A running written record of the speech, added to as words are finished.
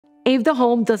If the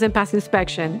home doesn't pass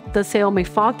inspection, the sale may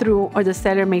fall through or the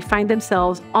seller may find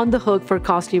themselves on the hook for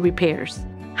costly repairs.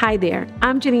 Hi there,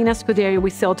 I'm Janina Scuderi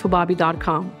with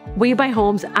SellToBobby.com. We buy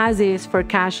homes as is for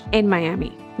cash in Miami.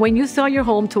 When you sell your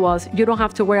home to us, you don't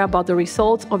have to worry about the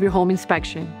results of your home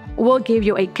inspection. We'll give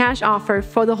you a cash offer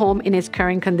for the home in its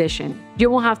current condition.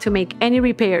 You won't have to make any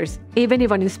repairs, even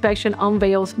if an inspection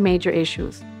unveils major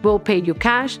issues. We'll pay you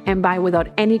cash and buy without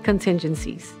any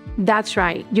contingencies. That's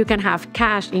right, you can have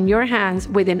cash in your hands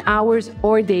within hours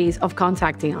or days of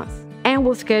contacting us. And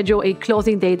we'll schedule a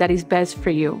closing date that is best for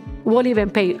you. We'll even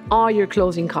pay all your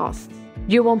closing costs.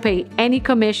 You won't pay any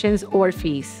commissions or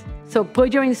fees. So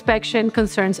put your inspection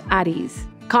concerns at ease.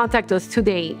 Contact us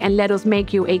today and let us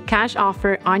make you a cash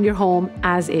offer on your home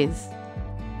as is.